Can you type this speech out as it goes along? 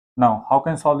Now, how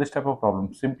can I solve this type of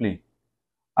problem? Simply,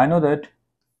 I know that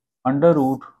under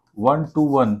root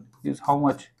 121 is how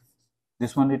much?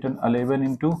 This one written 11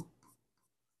 into,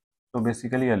 so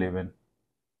basically 11,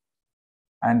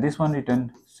 and this one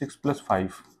written 6 plus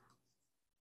 5.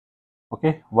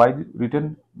 Okay, why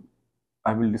written?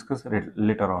 I will discuss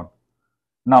later on.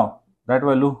 Now, that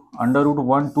value under root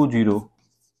 120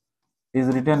 is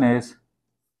written as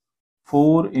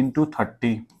 4 into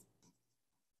 30.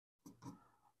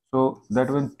 So that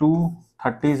when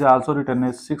 230 is also written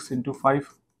as 6 into 5.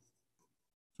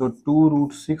 So 2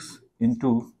 root 6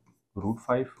 into root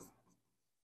 5.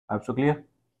 Absolutely clear?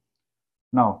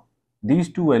 Now these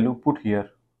two value put here.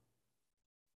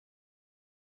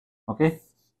 Okay.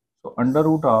 So under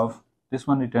root of this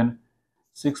one written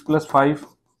 6 plus 5,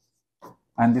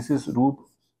 and this is 2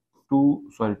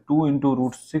 into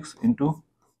root 6 into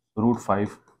root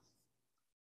 5.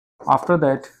 After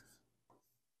that,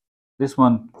 this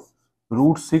one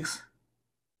root 6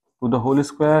 to the whole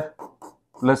square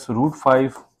plus root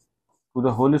 5 to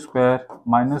the whole square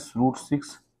minus root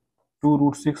 6, 2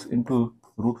 root 6 into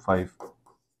root 5.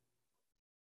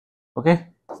 Okay,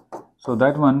 so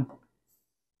that one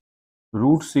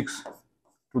root 6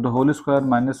 to the whole square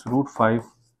minus root 5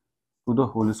 to the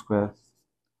whole square,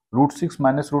 root 6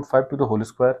 minus root 5 to the whole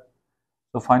square.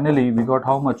 So finally we got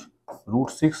how much?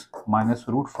 Root 6 minus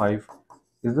root 5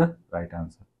 is the right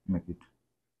answer. Make it.